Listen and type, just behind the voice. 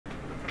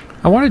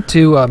I wanted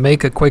to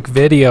make a quick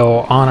video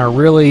on a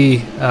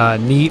really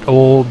neat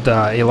old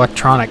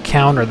electronic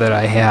counter that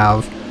I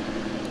have.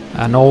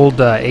 An old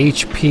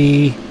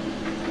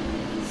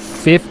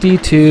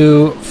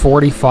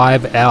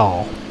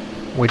HP5245L,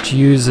 which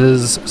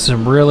uses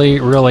some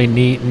really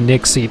neat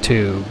NIXIE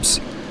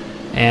tubes.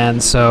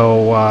 And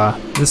so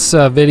this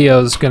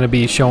video is going to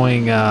be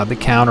showing the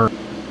counter.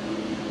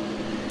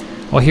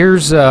 Well,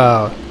 here's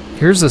a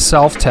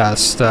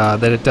self-test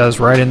that it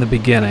does right in the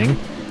beginning.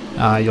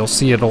 You'll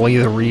see it'll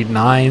either read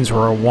 9s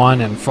or a 1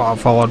 and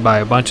followed by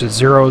a bunch of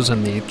zeros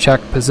in the check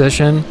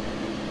position.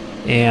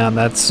 And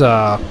that's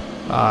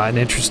an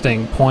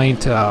interesting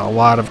point. A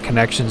lot of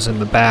connections in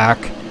the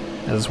back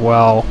as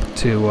well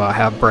to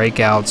have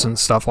breakouts and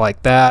stuff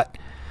like that.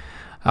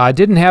 I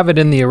didn't have it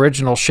in the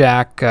original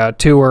Shack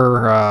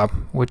tour,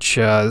 which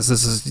this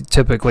is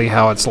typically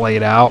how it's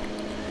laid out.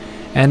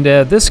 And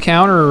this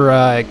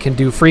counter can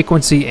do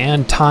frequency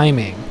and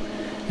timing.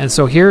 And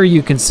so here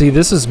you can see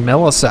this is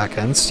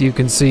milliseconds. You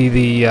can see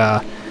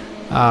the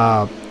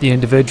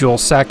individual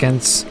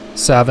seconds,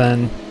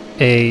 7,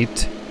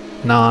 8,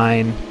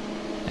 9,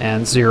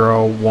 and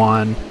 0,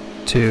 1,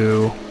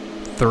 2,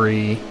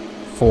 3,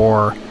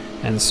 4,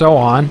 and so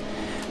on.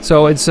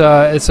 So it's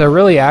a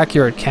really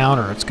accurate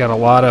counter. It's got a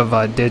lot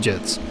of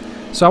digits.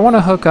 So I want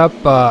to hook up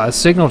a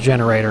signal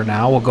generator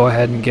now. We'll go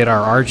ahead and get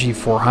our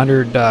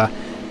RG400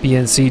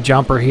 BNC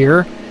jumper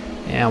here,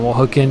 and we'll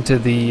hook into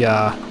the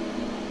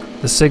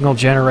signal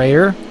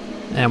generator,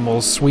 and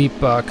we'll sweep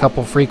a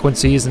couple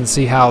frequencies and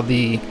see how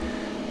the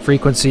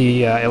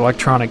frequency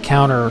electronic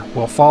counter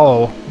will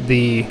follow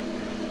the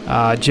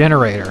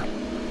generator.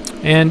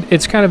 And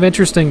it's kind of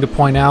interesting to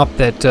point out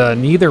that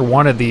neither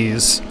one of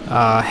these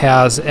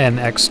has an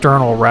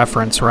external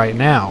reference right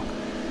now.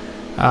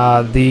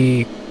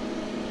 The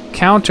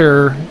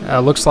counter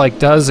looks like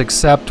does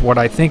accept what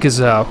I think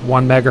is a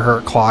 1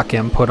 megahertz clock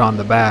input on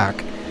the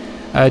back.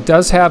 It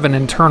does have an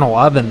internal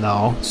oven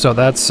though, so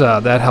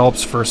that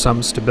helps for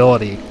some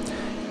stability.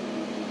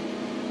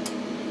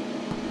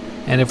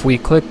 And if we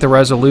click the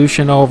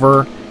resolution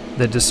over,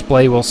 the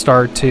display will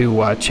start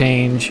to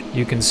change.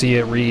 You can see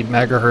it read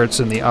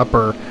megahertz in the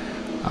upper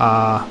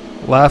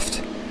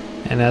left,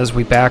 and as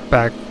we back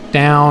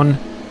down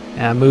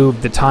and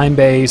move the time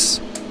base,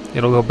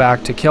 it'll go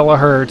back to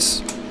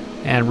kilohertz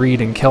and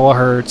read in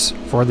kilohertz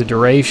for the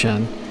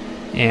duration,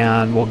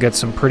 and we'll get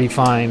some pretty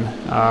fine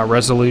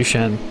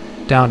resolution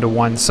down to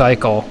 1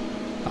 cycle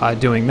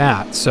doing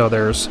that. So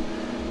there's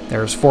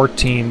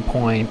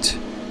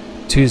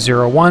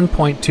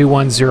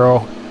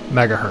 14.201.210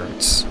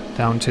 megahertz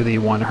down to the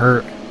 1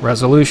 hertz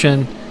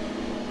resolution,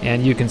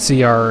 and you can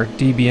see our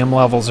dBm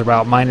levels are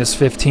about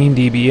 -15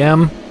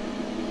 dBm.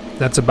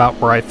 That's about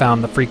where I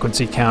found the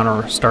frequency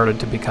counter started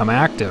to become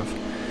active.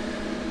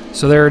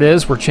 So there it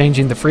is. We're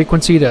changing the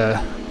frequency to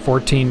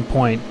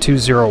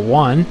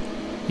 14.201.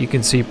 You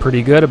can see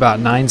pretty good, about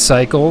 9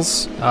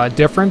 cycles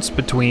difference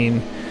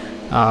between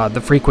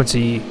the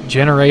frequency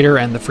generator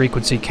and the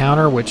frequency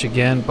counter, which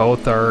again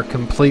both are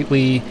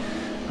completely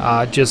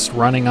just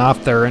running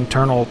off their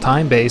internal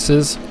time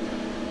bases.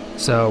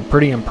 So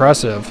pretty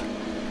impressive.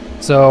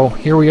 So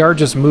here we are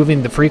just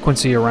moving the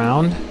frequency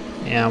around,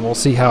 and we'll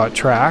see how it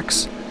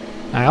tracks.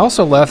 I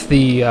also left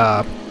the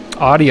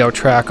audio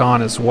track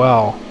on as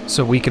well,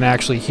 so we can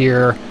actually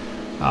hear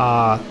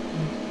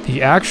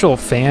the actual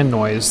fan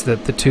noise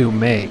that the two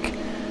make.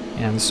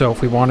 And so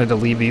if we wanted to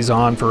leave these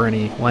on for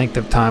any length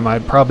of time,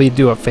 I'd probably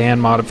do a fan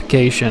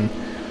modification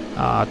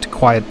to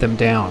quiet them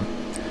down.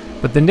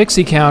 But the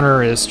NIXIE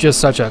counter is just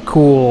such a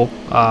cool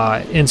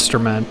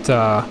instrument,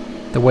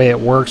 the way it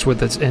works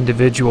with its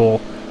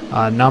individual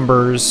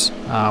numbers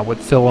with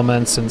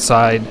filaments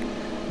inside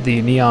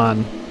the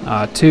neon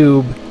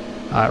tube.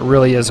 It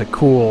really is a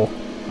cool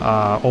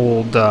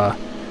old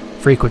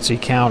frequency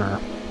counter.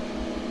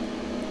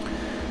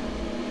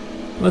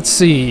 Let's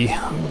see,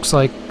 looks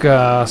like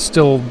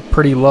still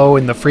pretty low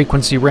in the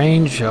frequency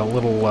range, a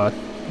little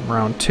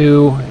around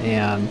 2,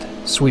 and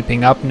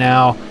sweeping up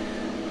now.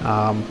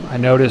 I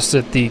noticed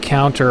that the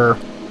counter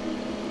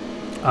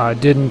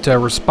didn't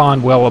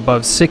respond well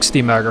above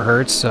 60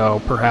 megahertz,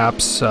 so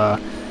perhaps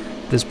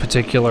this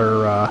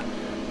particular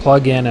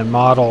plug-in and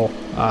model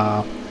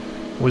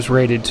was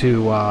rated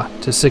to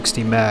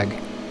 60 meg,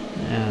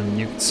 and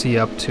you can see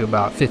up to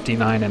about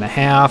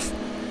 59.5.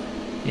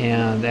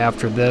 And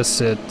after this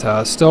it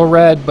still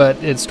read, but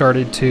it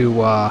started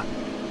to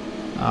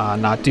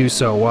not do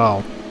so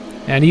well.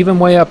 And even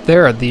way up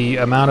there, the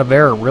amount of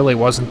error really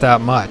wasn't that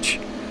much.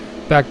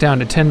 Back down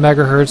to 10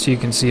 megahertz, you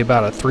can see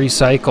about a 3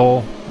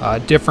 cycle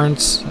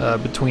difference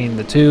between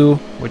the two,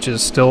 which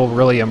is still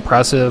really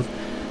impressive.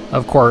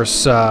 Of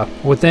course,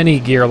 with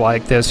any gear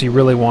like this, you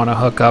really want to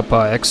hook up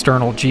an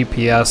external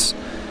GPS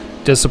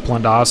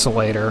disciplined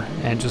oscillator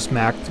and just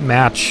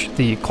match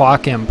the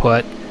clock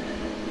input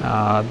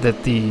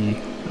that the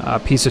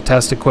piece of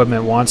test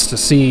equipment wants to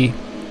see,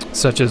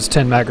 such as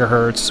 10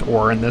 megahertz,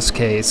 or in this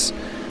case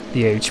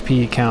the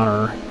HP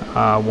counter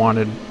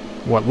wanted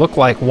what looked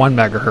like 1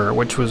 megahertz,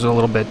 which was a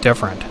little bit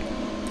different.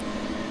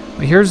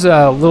 Here's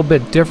a little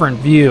bit different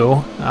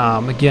view.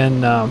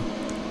 Again,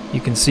 you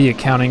can see it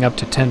counting up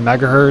to 10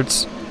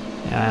 megahertz,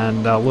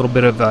 and a little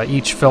bit of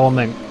each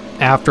filament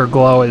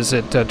afterglow as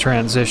it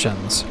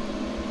transitions.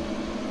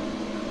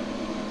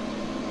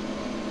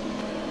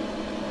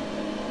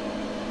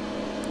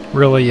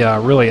 Really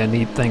a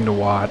neat thing to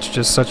watch.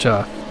 Just such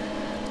a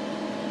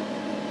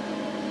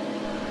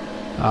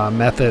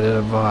method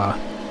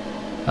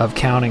of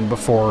counting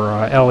before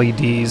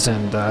LEDs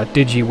and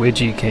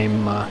digi-wigi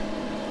came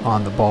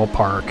on the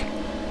ballpark.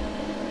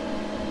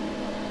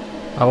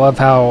 I love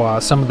how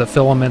some of the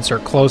filaments are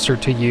closer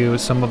to you,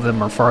 some of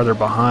them are farther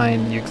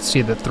behind. You can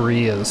see the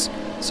 3 is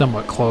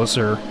somewhat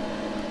closer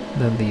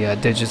than the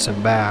digits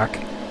in back,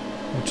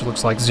 which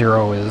looks like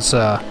 0 is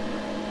a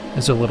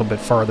little bit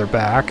farther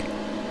back.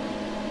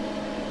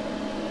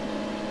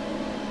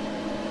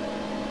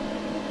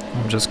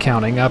 I'm just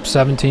counting up: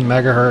 17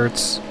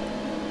 megahertz,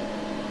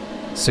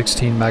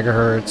 16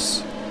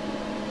 megahertz,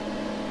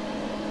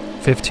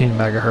 15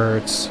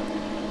 megahertz,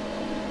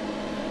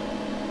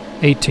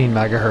 18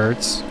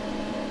 megahertz,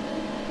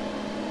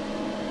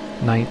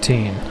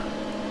 19.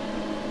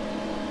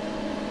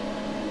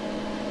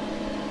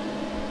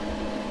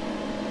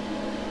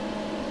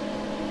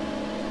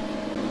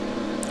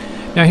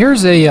 Now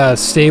here's a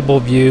stable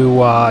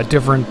view,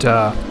 different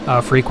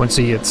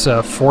frequency. It's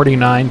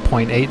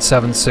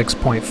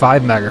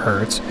 49.876.5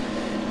 megahertz.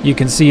 You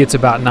can see it's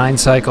about 9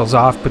 cycles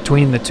off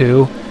between the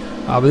two.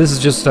 But this is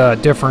just a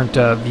different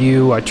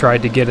view. I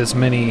tried to get as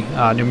many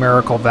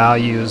numerical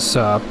values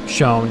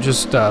shown,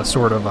 just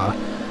sort of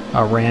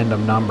a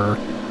random number,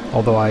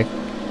 although I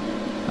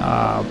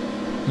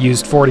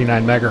used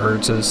 49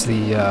 megahertz as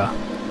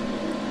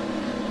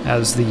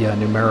the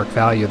numeric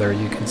value there.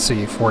 You can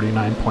see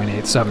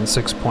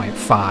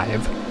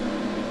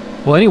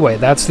 49.876.5. Well, anyway,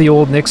 that's the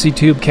old NIXIE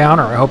tube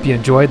counter. I hope you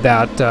enjoyed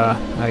that.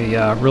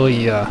 I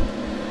really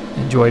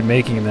enjoyed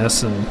making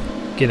this and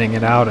getting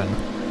it out and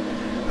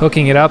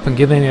hooking it up and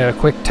giving it a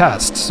quick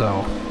test.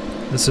 So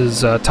this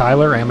is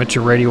Tyler,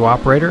 amateur radio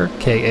operator,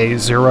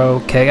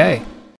 KA0KA.